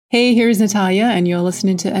Hey, here's Natalia, and you're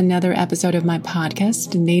listening to another episode of my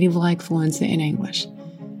podcast, Native-like Fluency in English.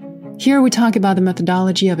 Here we talk about the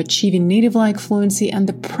methodology of achieving native-like fluency and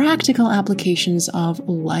the practical applications of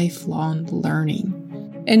lifelong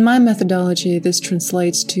learning. In my methodology, this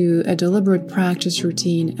translates to a deliberate practice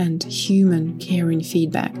routine and human caring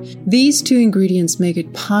feedback. These two ingredients make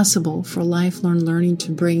it possible for lifelong learning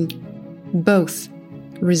to bring both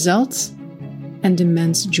results and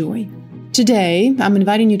immense joy. Today, I'm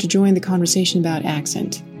inviting you to join the conversation about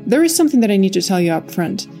accent. There is something that I need to tell you up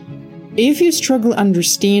front. If you struggle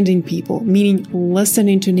understanding people, meaning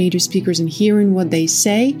listening to native speakers and hearing what they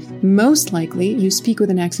say, most likely you speak with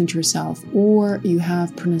an accent yourself or you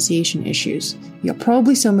have pronunciation issues. You're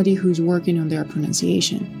probably somebody who's working on their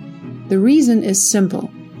pronunciation. The reason is simple.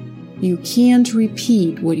 You can't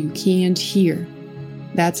repeat what you can't hear.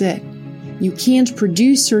 That's it. You can't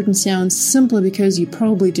produce certain sounds simply because you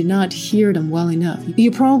probably did not hear them well enough. You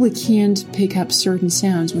probably can't pick up certain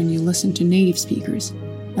sounds when you listen to native speakers,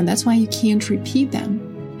 and that's why you can't repeat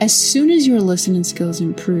them. As soon as your listening skills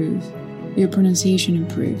improve, your pronunciation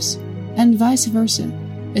improves, and vice versa.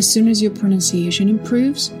 As soon as your pronunciation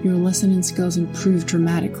improves, your listening skills improve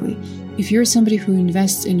dramatically. If you're somebody who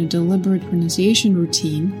invests in a deliberate pronunciation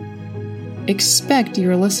routine, expect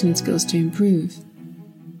your listening skills to improve.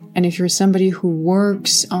 And if you're somebody who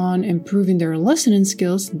works on improving their listening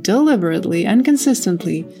skills deliberately and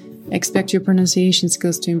consistently, expect your pronunciation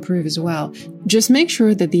skills to improve as well. Just make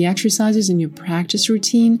sure that the exercises in your practice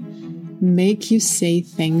routine make you say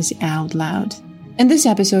things out loud. In this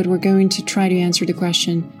episode, we're going to try to answer the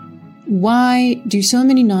question, why do so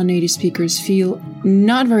many non-native speakers feel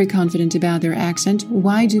not very confident about their accent?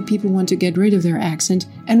 Why do people want to get rid of their accent?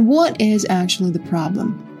 And what is actually the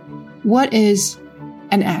problem? What is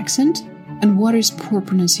an accent, and what is poor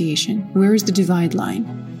pronunciation? Where is the divide line?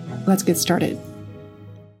 Let's get started.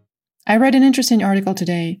 I read an interesting article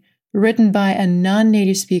today written by a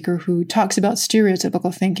non-native speaker who talks about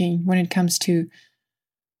stereotypical thinking when it comes to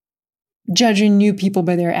judging new people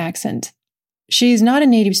by their accent. She is not a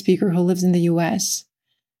native speaker who lives in the US,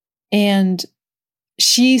 and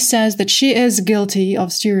she says that she is guilty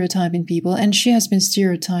of stereotyping people, and she has been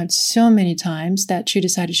stereotyped so many times that she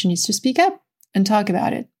decided she needs to speak up and talk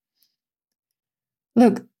about it.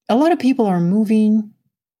 Look, a lot of people are moving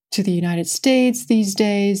to the United States these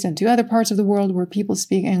days and to other parts of the world where people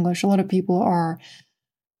speak English. A lot of people are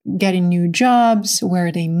getting new jobs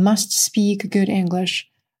where they must speak good English.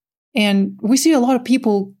 And we see a lot of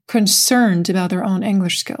people concerned about their own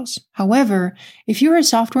English skills. However, if you're a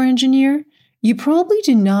software engineer, you probably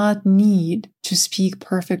do not need to speak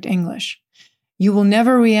perfect English. You will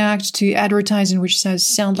never react to advertising which says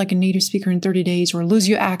sound like a native speaker in 30 days or lose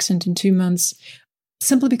your accent in 2 months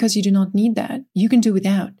simply because you do not need that. You can do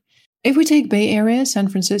without. If we take Bay Area, San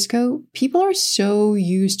Francisco, people are so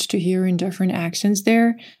used to hearing different accents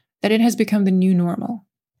there that it has become the new normal.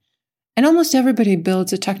 And almost everybody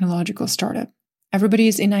builds a technological startup. Everybody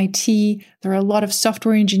is in IT. There are a lot of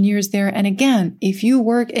software engineers there. And again, if you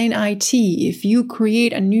work in IT, if you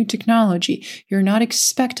create a new technology, you're not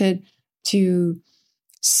expected to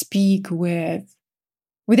speak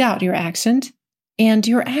without your accent, and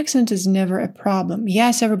your accent is never a problem.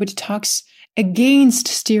 Yes, everybody talks against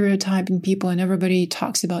stereotyping people and everybody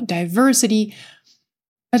talks about diversity,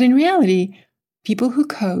 but in reality, people who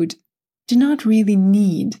code do not really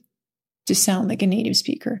need to sound like a native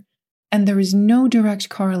speaker, and there is no direct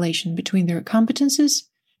correlation between their competences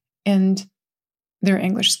and their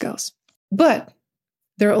English skills. But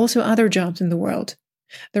there are also other jobs in the world.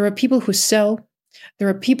 There are people who sell. There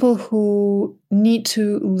are people who need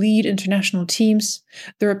to lead international teams.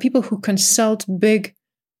 There are people who consult big,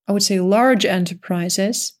 I would say large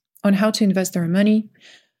enterprises on how to invest their money.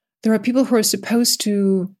 There are people who are supposed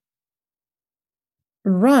to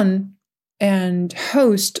run and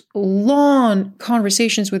host long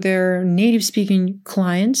conversations with their native speaking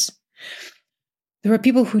clients. There are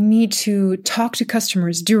people who need to talk to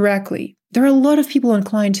customers directly. There are a lot of people on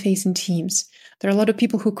client-facing teams. There are a lot of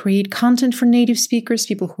people who create content for native speakers,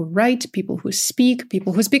 people who write, people who speak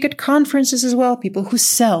at conferences as well, people who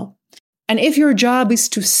sell. And if your job is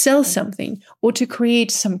to sell something or to create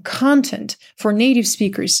some content for native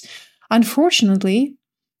speakers, unfortunately,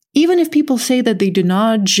 even if people say that they do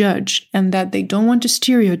not judge and that they don't want to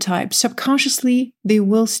stereotype, subconsciously they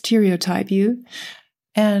will stereotype you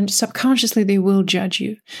and subconsciously they will judge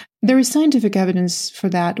you. There is scientific evidence for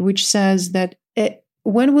that, which says that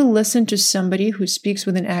when we listen to somebody who speaks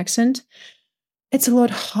with an accent, it's a lot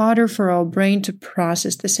harder for our brain to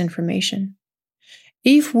process this information.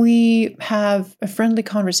 If we have a friendly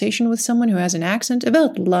conversation with someone who has an accent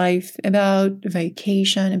about life, about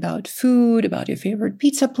vacation, about food, about your favorite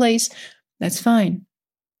pizza place, that's fine.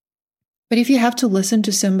 But if you have to listen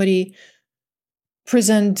to somebody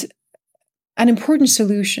present an important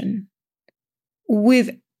solution with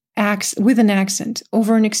an accent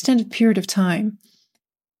over an extended period of time,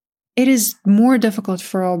 it is more difficult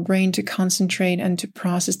for our brain to concentrate and to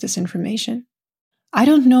process this information. I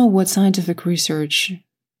don't know what scientific research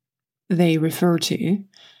they refer to,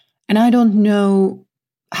 and I don't know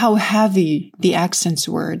how heavy the accents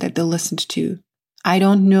were that they listened to. I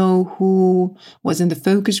don't know who was in the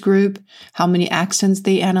focus group, how many accents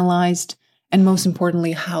they analyzed, and most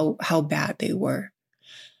importantly, how bad they were.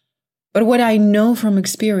 But what I know from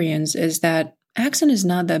experience is that accent is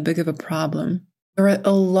not that big of a problem. There are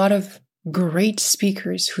a lot of great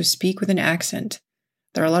speakers who speak with an accent.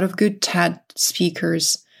 There are a lot of good TED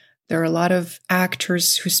speakers. There are a lot of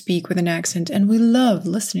actors who speak with an accent, and we love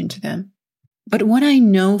listening to them. But what I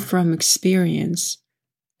know from experience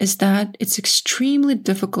is that it's extremely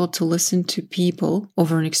difficult to listen to people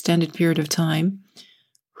over an extended period of time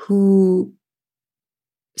who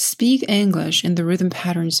speak English in the rhythm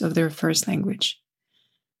patterns of their first language.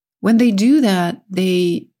 When they do that,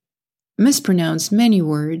 they mispronounce many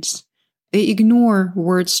words. They ignore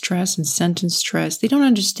word stress and sentence stress. They don't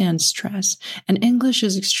understand stress. And English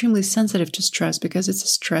is extremely sensitive to stress because it's a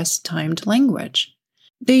stress-timed language.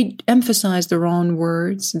 They emphasize the wrong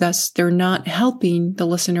words, thus they're not helping the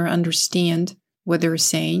listener understand what they're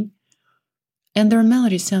saying. And their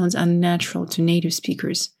melody sounds unnatural to native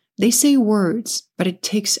speakers. They say words, but it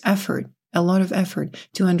takes effort, a lot of effort,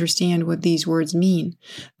 to understand what these words mean.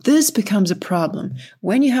 This becomes a problem.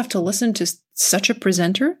 When you have to listen to such a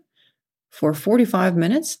presenter for 45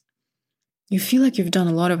 minutes, you feel like you've done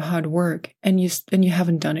a lot of hard work and you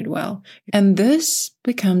haven't done it well. And this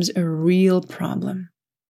becomes a real problem.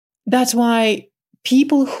 That's why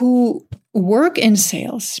people who work in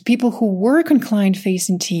sales, people who work on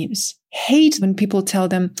client-facing teams, hate when people tell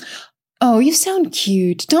them, "Oh, you sound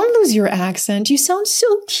cute. Don't lose your accent. You sound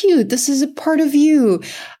so cute. This is a part of you.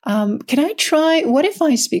 Can I try? What if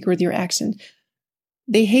I speak with your accent?"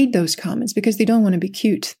 They hate those comments because they don't want to be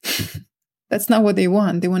cute. That's not what they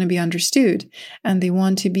want. They want to be understood and they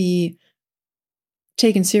want to be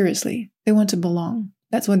taken seriously. They want to belong.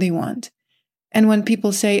 That's what they want. And when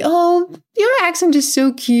people say, "Oh, your accent is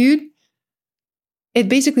so cute," it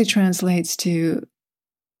basically translates to,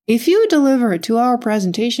 if you deliver a 2-hour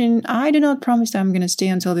presentation, I do not promise that I'm going to stay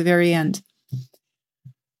until the very end.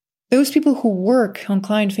 Those people who work on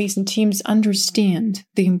client-facing teams understand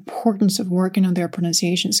the importance of working on their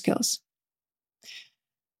pronunciation skills.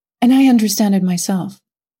 And I understand it myself.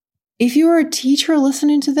 If you're a teacher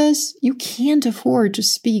listening to this, you can't afford to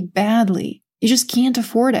speak badly. You just can't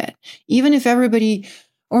afford it. Even if everybody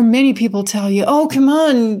or many people tell you, "Oh, come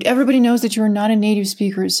on, everybody knows that you're not a native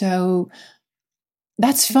speaker, so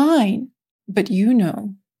that's fine." But you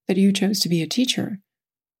know that you chose to be a teacher,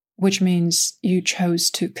 which means you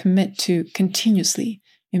chose to commit to continuously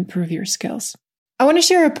improve your skills. I want to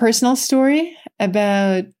share a personal story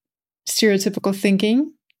about stereotypical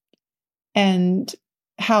thinking and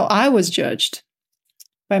how I was judged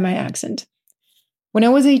by my accent. When I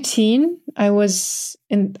was 18, I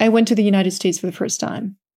went to the United States for the first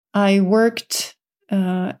time. I worked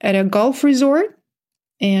at a golf resort,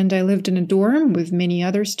 and I lived in a dorm with many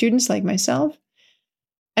other students like myself.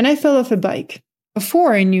 And I fell off a bike.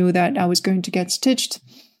 Before I knew that I was going to get stitched,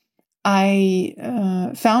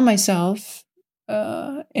 I found myself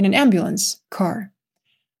in an ambulance car.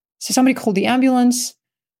 So somebody called the ambulance.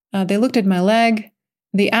 They looked at my leg.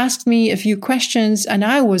 They asked me a few questions, and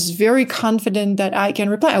I was very confident that I can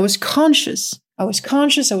reply. I was conscious. I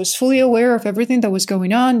was fully aware of everything that was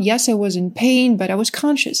going on. Yes, I was in pain, but I was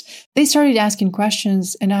conscious. They started asking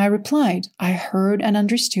questions, and I replied. I heard and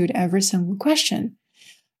understood every single question.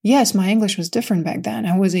 Yes, my English was different back then.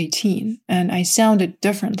 I was 18, and I sounded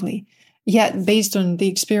differently. Yet, based on the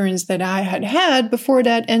experience that I had had before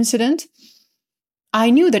that incident, I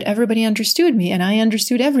knew that everybody understood me, and I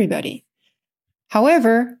understood everybody.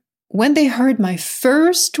 However, when they heard my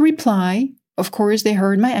first reply, of course, they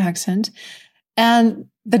heard my accent, and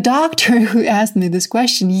the doctor who asked me this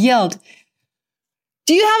question yelled,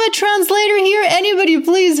 "Do you have a translator here? Anybody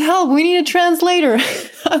please help. We need a translator."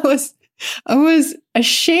 I was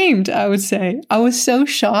ashamed, I would say. I was so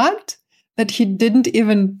shocked that he didn't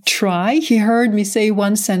even try. He heard me say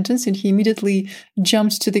one sentence and he immediately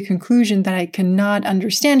jumped to the conclusion that I cannot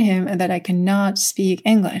understand him and that I cannot speak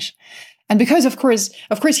English. And because, of course,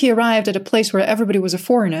 he arrived at a place where everybody was a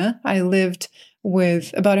foreigner. I lived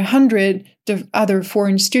with about 100 other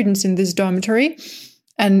foreign students in this dormitory,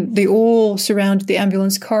 and they all surrounded the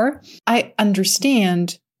ambulance car. I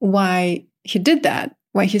understand why he did that,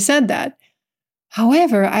 why he said that.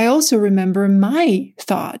 However, I also remember my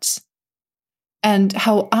thoughts and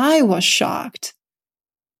how I was shocked.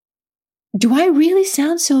 Do I really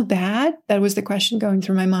sound so bad? That was the question going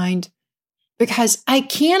through my mind. Because I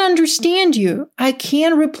can't understand you. I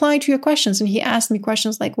can't reply to your questions. And he asked me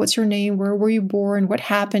questions like, what's your name? Where were you born? What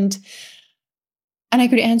happened? And I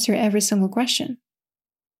could answer every single question.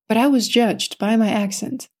 But I was judged by my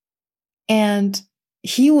accent. And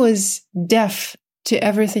he was deaf to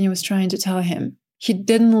everything I was trying to tell him. He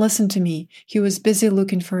didn't listen to me. He was busy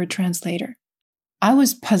looking for a translator. I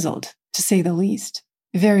was puzzled, to say the least.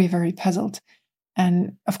 Very, very puzzled.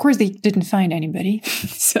 And of course, they didn't find anybody.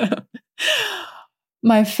 So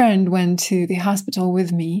my friend went to the hospital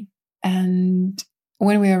with me. And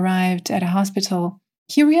when we arrived at a hospital,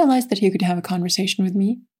 he realized that he could have a conversation with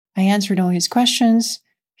me. I answered all his questions.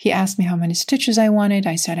 He asked me how many stitches I wanted.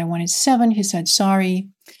 I said I wanted 7. He said, sorry,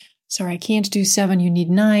 I can't do 7. You need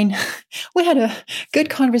 9. We had a good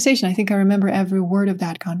conversation. I think I remember every word of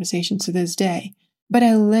that conversation to this day. But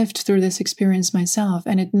I lived through this experience myself,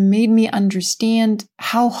 and it made me understand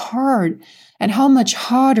how hard and how much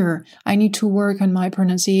harder I need to work on my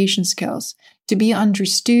pronunciation skills to be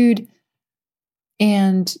understood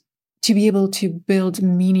and to be able to build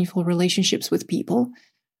meaningful relationships with people.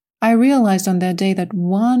 I realized on that day that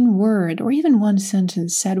one word or even one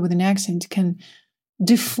sentence said with an accent can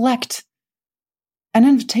deflect an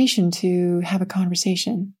invitation to have a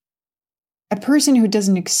conversation. A person who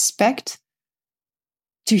doesn't expect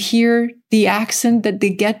to hear the accent that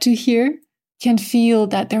they get to hear can feel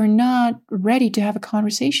that they're not ready to have a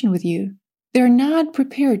conversation with you. They're not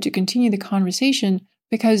prepared to continue the conversation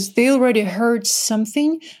because they already heard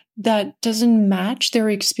something that doesn't match their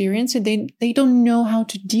experience, and they don't know how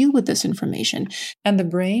to deal with this information. And the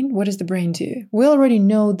brain, what does the brain do? We already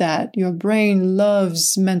know that your brain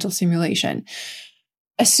loves mental simulation.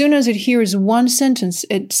 As soon as it hears one sentence,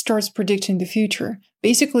 it starts predicting the future.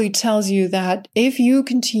 Basically, it tells you that if you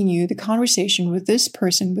continue the conversation with this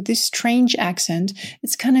person with this strange accent,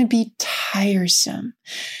 it's going to be tiresome.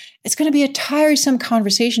 It's going to be a tiresome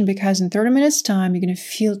conversation because in 30 minutes' time, you're going to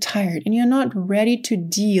feel tired and you're not ready to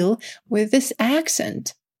deal with this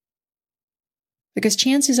accent. Because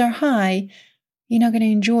chances are high, you're not going to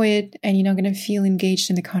enjoy it and you're not going to feel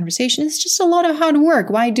engaged in the conversation. It's just a lot of hard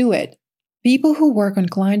work. Why do it? People who work on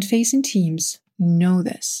client-facing teams know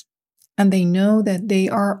this. And they know that they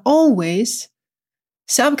are always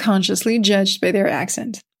subconsciously judged by their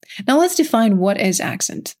accent. Now let's define what is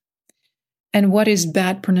accent and what is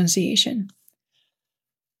bad pronunciation.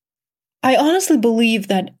 I honestly believe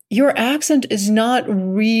that your accent is not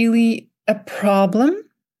really a problem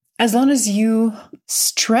as long as you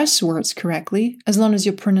stress words correctly, as long as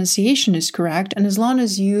your pronunciation is correct, and as long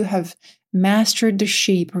as you have mastered the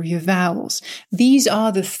shape of your vowels. These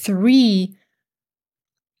are the 3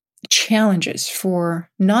 challenges for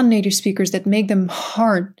non-native speakers that make them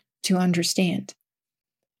hard to understand.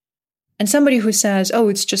 And somebody who says, oh,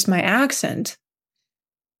 it's just my accent,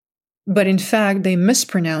 but in fact they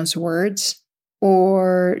mispronounce words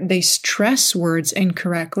or they stress words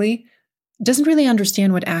incorrectly, doesn't really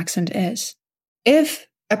understand what accent is. If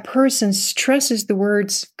a person stresses the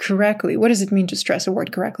words correctly, what does it mean to stress a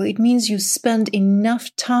word correctly? It means you spend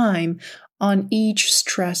enough time on each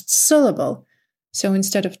stressed syllable. So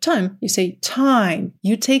instead of time, you say time.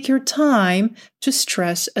 You take your time to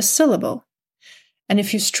stress a syllable. And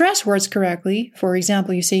if you stress words correctly, for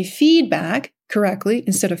example, you say feedback correctly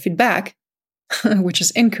instead of feedback, which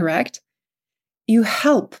is incorrect, you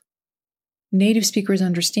help native speakers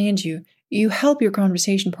understand you. You help your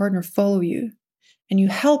conversation partner follow you. And you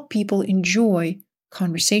help people enjoy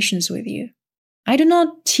conversations with you. I do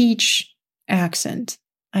not teach accent.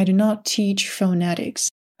 I do not teach phonetics.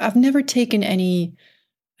 I've never taken any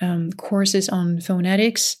courses on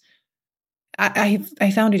phonetics.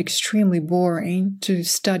 I found it extremely boring to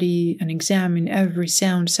study and examine every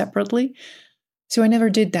sound separately. So I never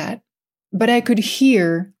did that. But I could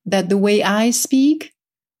hear that the way I speak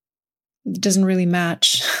doesn't really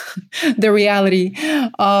match the reality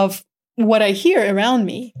of what I hear around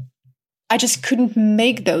me. I just couldn't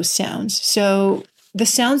make those sounds. So the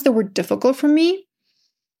sounds that were difficult for me,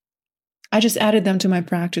 I just added them to my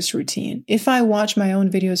practice routine. If I watch my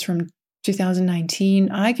own videos from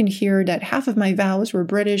 2019, I can hear that half of my vowels were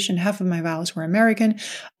British and half of my vowels were American.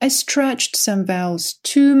 I stretched some vowels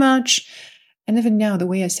too much. And even now, the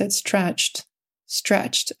way I said stretched,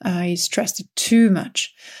 I stressed it too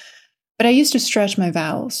much. But I used to stretch my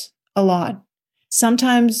vowels a lot.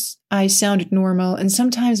 Sometimes I sounded normal, and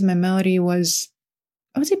sometimes my melody was,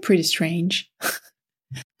 I would say, pretty strange.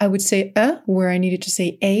 I would say where I needed to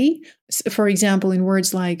say a. For example, in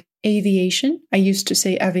words like aviation, I used to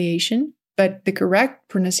say aviation, but the correct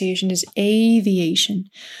pronunciation is aviation.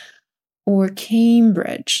 Or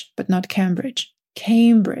Cambridge, but not Cambridge.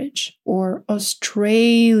 Cambridge or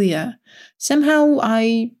Australia. Somehow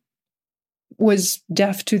I was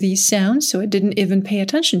deaf to these sounds, so I didn't even pay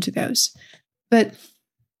attention to those. But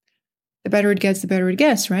the better it gets, the better it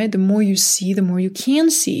gets, right? The more you see, the more you can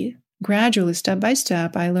see. Gradually, step by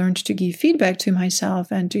step, I learned to give feedback to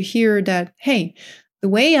myself and to hear that, hey, the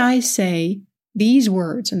way I say these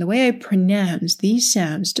words and the way I pronounce these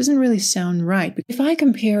sounds doesn't really sound right. If I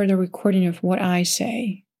compare the recording of what I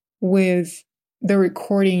say with the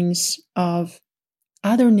recordings of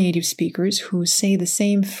other native speakers who say the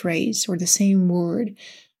same phrase or the same word,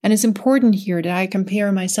 and it's important here that I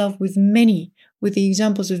compare myself with the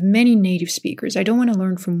examples of many native speakers. I don't want to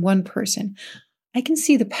learn from one person. I can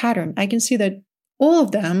see the pattern. I can see that all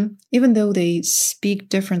of them, even though they speak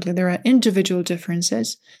differently, there are individual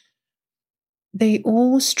differences, they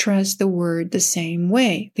all stress the word the same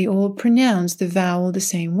way. They all pronounce the vowel the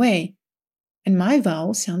same way. And my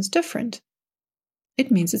vowel sounds different.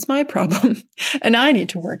 It means it's my problem, and I need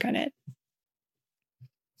to work on it.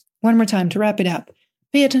 One more time to wrap it up.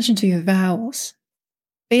 Pay attention to your vowels.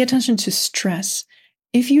 Pay attention to stress.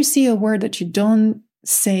 If you see a word that you don't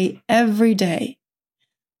say every day,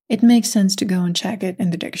 it makes sense to go and check it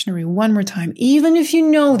in the dictionary one more time. Even if you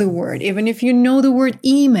know the word, even if you know the word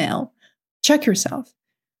email, check yourself.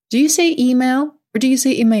 Do you say email or do you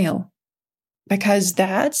say email? Because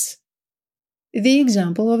that's the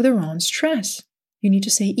example of the wrong stress. You need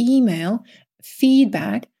to say email,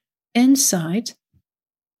 feedback, insight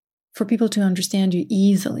for people to understand you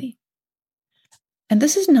easily. And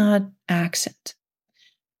this is not accent.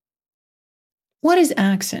 What is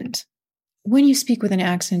accent? When you speak with an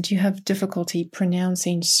accent, you have difficulty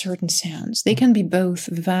pronouncing certain sounds. They can be both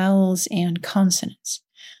vowels and consonants.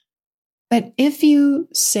 But if you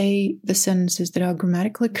say the sentences that are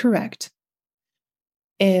grammatically correct,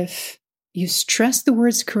 if you stress the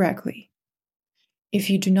words correctly, if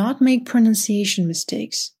you do not make pronunciation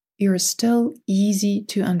mistakes, you're still easy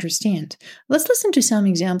to understand. Let's listen to some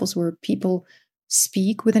examples where people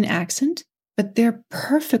speak with an accent, but they're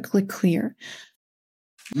perfectly clear.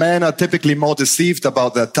 Men are typically more deceived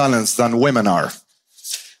about their talents than women are.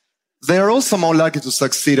 They are also more likely to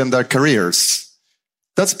succeed in their careers.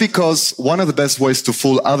 That's because one of the best ways to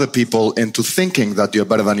fool other people into thinking that you're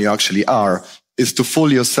better than you actually are is to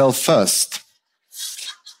fool yourself first.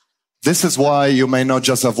 This is why you may not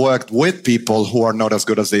just have worked with people who are not as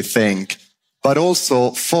good as they think, but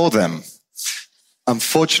also for them.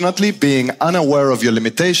 Unfortunately, being unaware of your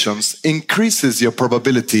limitations increases your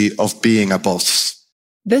probability of being a boss.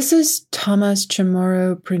 This is Thomas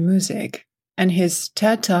Chamorro Premuzic and his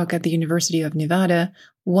TED Talk at the University of Nevada,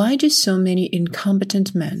 Why Do So Many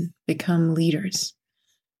Incompetent Men Become Leaders?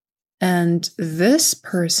 And this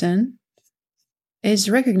person is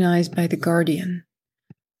recognized by The Guardian.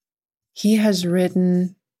 He has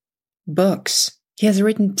written books. He has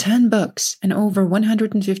written 10 books and over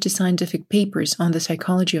 150 scientific papers on the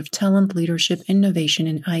psychology of talent, leadership, innovation,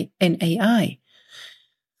 and AI.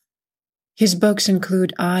 His books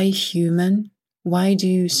include I, Human, Why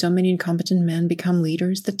Do So Many Incompetent Men Become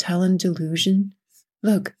Leaders? The Talent Delusion.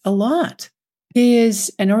 Look, a lot. He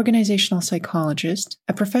is an organizational psychologist,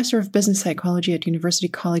 a professor of business psychology at University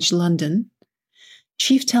College London,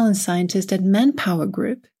 chief talent scientist at Manpower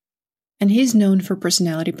Group, and he's known for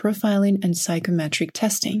personality profiling and psychometric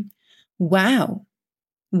testing. Wow.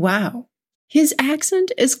 Wow. His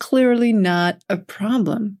accent is clearly not a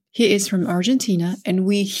problem. He is from Argentina, and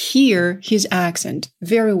we hear his accent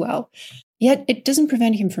very well. Yet it doesn't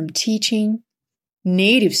prevent him from teaching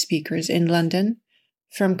native speakers in London,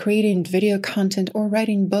 from creating video content or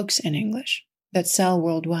writing books in English that sell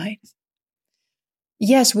worldwide.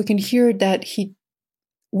 Yes, we can hear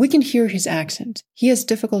his accent. He has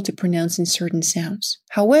difficulty pronouncing certain sounds.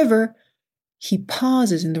 However, he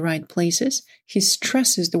pauses in the right places. He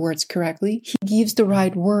stresses the words correctly. He gives the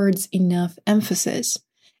right words enough emphasis.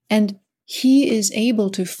 And he is able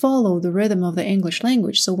to follow the rhythm of the English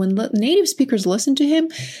language. So when native speakers listen to him,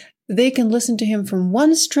 they can listen to him from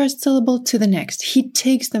one stressed syllable to the next. He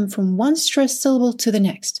takes them from one stressed syllable to the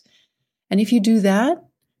next. And if you do that,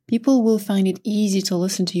 people will find it easy to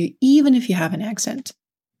listen to you, even if you have an accent.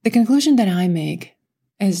 The conclusion that I make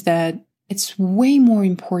is that it's way more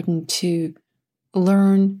important to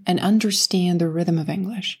learn and understand the rhythm of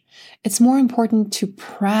English. It's more important to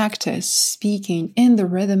practice speaking in the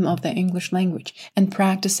rhythm of the English language and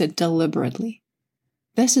practice it deliberately.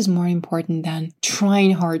 This is more important than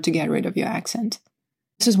trying hard to get rid of your accent.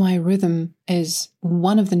 This is why rhythm is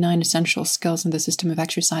one of the 9 essential skills in the system of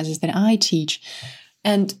exercises that I teach.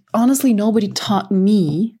 And honestly, nobody taught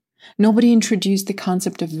me, nobody introduced the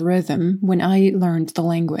concept of rhythm when I learned the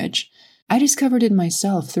language. I discovered it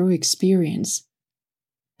myself through experience.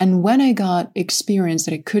 And when I got experience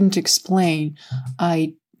that I couldn't explain,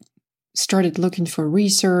 I started looking for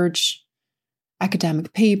research,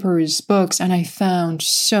 academic papers, books, and I found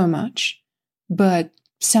so much. But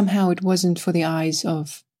somehow it wasn't for the eyes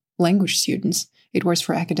of language students. It was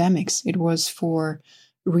for academics. It was for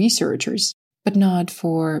researchers, but not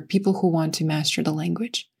for people who want to master the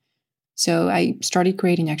language. So I started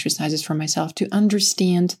creating exercises for myself to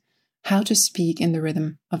understand how to speak in the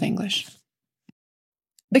rhythm of English.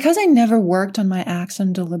 Because I never worked on my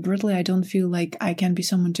accent deliberately, I don't feel like I can be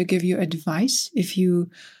someone to give you advice if you're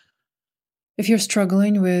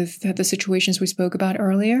struggling with the situations we spoke about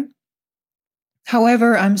earlier.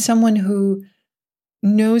 However, I'm someone who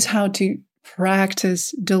knows how to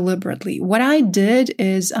practice deliberately. What I did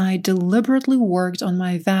is I deliberately worked on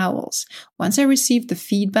my vowels. Once I received the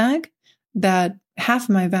feedback that half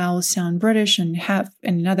my vowels sound British and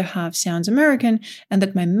another half sounds American, and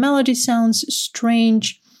that my melody sounds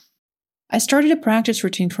strange, I started a practice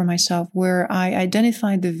routine for myself where I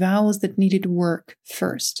identified the vowels that needed work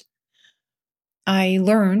first. I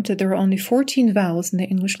learned that there are only 14 vowels in the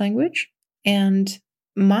English language, and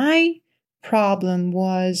my problem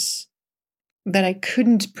was that I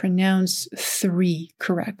couldn't pronounce 3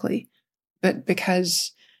 correctly, but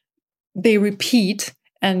because they repeat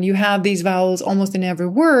and you have these vowels almost in every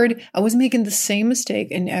word, I was making the same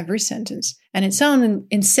mistake in every sentence. And it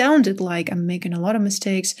sounded like I'm making a lot of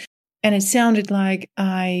mistakes, and it sounded like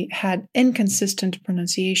I had inconsistent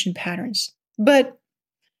pronunciation patterns, but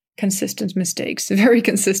consistent mistakes, very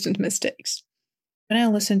consistent mistakes. When I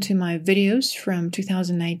listened to my videos from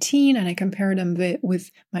 2019 and I compared them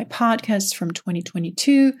with my podcasts from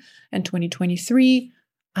 2022 and 2023,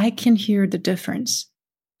 I can hear the difference.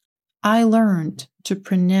 I learned to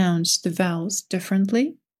pronounce the vowels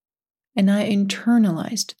differently, and I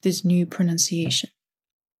internalized this new pronunciation.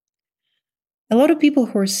 A lot of people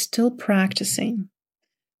who are still practicing,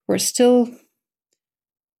 who are still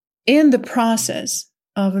in the process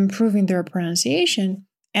of improving their pronunciation,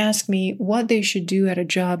 ask me what they should do at a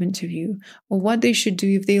job interview, or what they should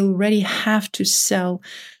do if they already have to sell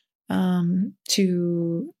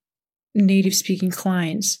to native speaking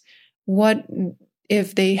clients. What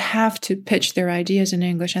if they have to pitch their ideas in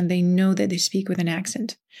English and they know that they speak with an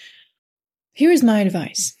accent? Here is my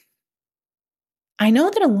advice. I know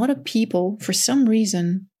that a lot of people, for some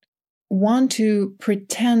reason, want to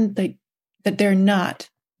pretend that they're not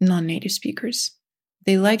non-native speakers.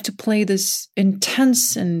 They like to play this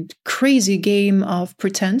intense and crazy game of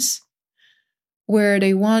pretense where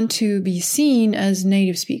they want to be seen as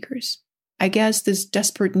native speakers. I guess this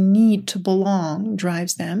desperate need to belong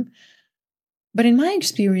drives them. But in my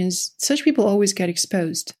experience, such people always get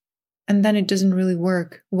exposed. And then it doesn't really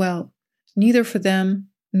work well, neither for them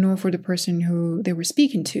nor for the person who they were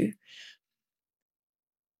speaking to.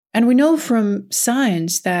 And we know from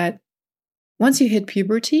science that once you hit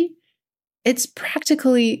puberty, it's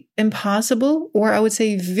practically impossible, or I would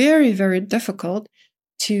say very, very difficult,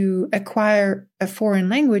 to acquire a foreign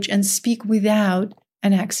language and speak without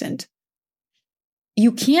an accent.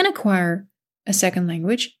 You can acquire a second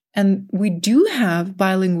language, and we do have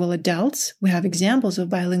bilingual adults. We have examples of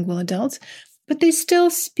bilingual adults, but they still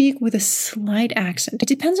speak with a slight accent. It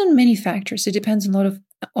depends on many factors. It depends on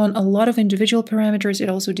a lot of individual parameters. It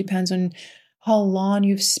also depends on how long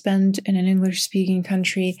you've spent in an English-speaking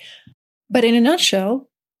country. But in a nutshell,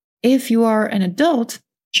 if you are an adult,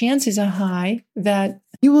 chances are high that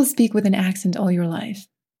you will speak with an accent all your life.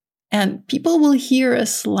 And people will hear a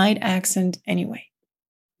slight accent anyway.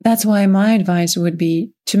 That's why my advice would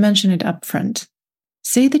be to mention it up front.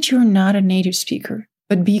 Say that you're not a native speaker,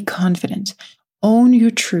 but be confident. Own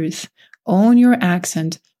your truth, own your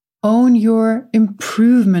accent, own your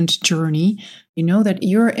improvement journey. You know that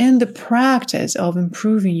you're in the practice of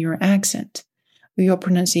improving your accent, your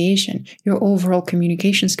pronunciation, your overall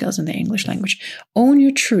communication skills in the English language. Own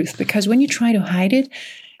your truth, because when you try to hide it,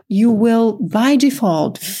 you will, by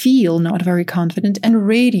default, feel not very confident and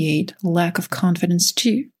radiate lack of confidence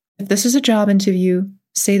too. If this is a job interview,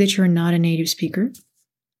 say that you're not a native speaker,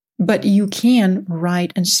 but you can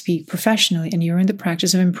write and speak professionally and you're in the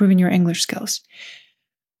practice of improving your English skills.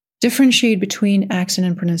 Differentiate between accent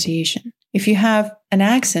and pronunciation. If you have an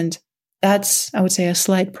accent, that's, I would say, a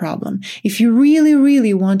slight problem. If you really,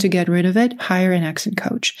 really want to get rid of it, hire an accent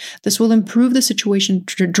coach. This will improve the situation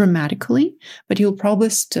dramatically, but you'll probably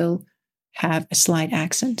still have a slight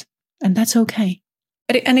accent. And that's okay.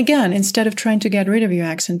 And again, instead of trying to get rid of your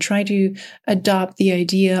accent, try to adopt the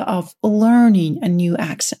idea of learning a new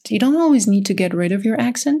accent. You don't always need to get rid of your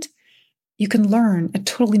accent. You can learn a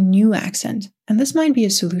totally new accent. And this might be a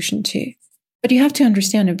solution too. But you have to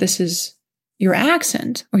understand if this is your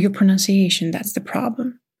accent or your pronunciation that's the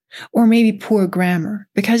problem. Or maybe poor grammar.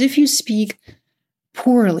 Because if you speak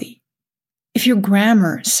poorly, if your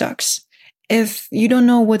grammar sucks, if you don't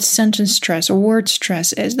know what sentence stress or word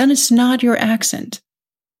stress is, then it's not your accent.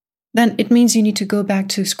 Then it means you need to go back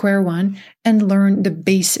to square one and learn the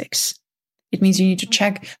basics. It means you need to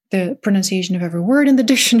check the pronunciation of every word in the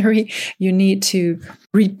dictionary. You need to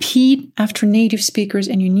repeat after native speakers,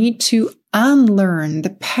 and you need to unlearn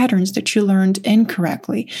the patterns that you learned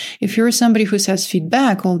incorrectly. If you're somebody who says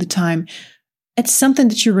feedback all the time, it's something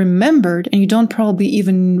that you remembered, and you don't probably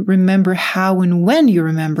even remember how and when you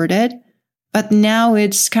remembered it, but now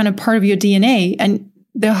it's kind of part of your DNA. And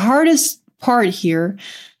the hardest part here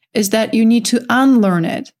is that you need to unlearn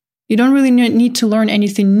it. You don't really need to learn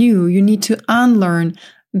anything new. You need to unlearn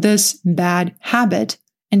this bad habit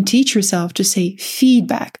and teach yourself to say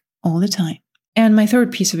feedback all the time. And my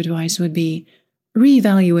third piece of advice would be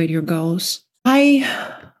reevaluate your goals. I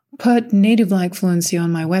put Native-like Fluency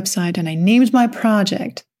on my website, and I named my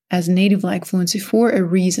project as Native-like Fluency for a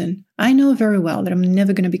reason. I know very well that I'm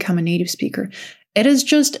never going to become a native speaker. It is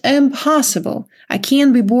just impossible. I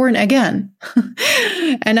can't be born again.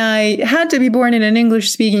 And I had to be born in an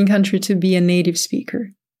English-speaking country to be a native speaker.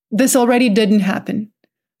 This already didn't happen.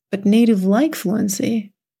 But native-like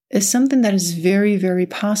fluency is something that is very, very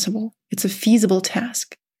possible. It's a feasible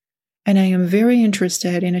task. And I am very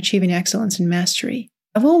interested in achieving excellence and mastery.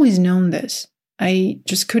 I've always known this. I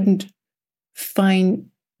just couldn't find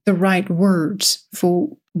the right words for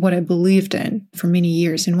what I believed in for many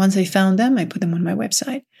years. And once I found them, I put them on my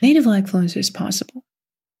website. Native-like fluency is possible.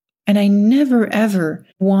 And I never, ever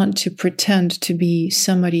want to pretend to be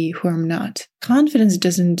somebody who I'm not. Confidence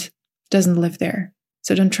doesn't live there.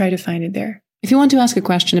 So don't try to find it there. If you want to ask a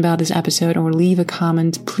question about this episode or leave a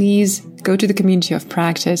comment, please go to the community of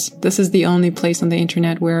practice. This is the only place on the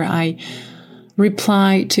internet where I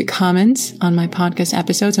reply to comments on my podcast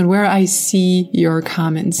episodes and where I see your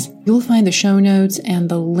comments. You'll find the show notes and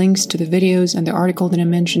the links to the videos and the article that I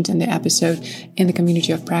mentioned in the episode in the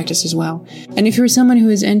community of practice as well. And if you're someone who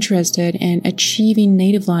is interested in achieving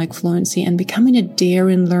native-like fluency and becoming a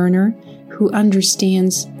daring learner who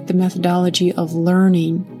understands the methodology of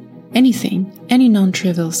learning anything, any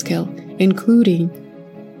non-trivial skill, including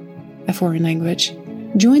a foreign language,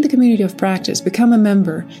 join the community of practice, become a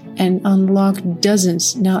member, and unlock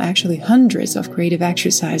dozens, now actually hundreds of creative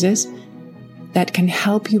exercises that can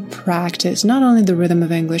help you practice not only the rhythm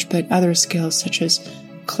of English, but other skills such as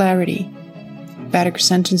clarity, better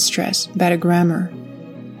sentence stress, better grammar,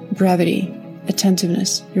 brevity,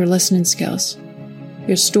 attentiveness, your listening skills,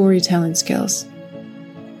 your storytelling skills.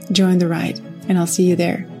 Join the ride, and I'll see you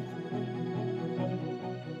there.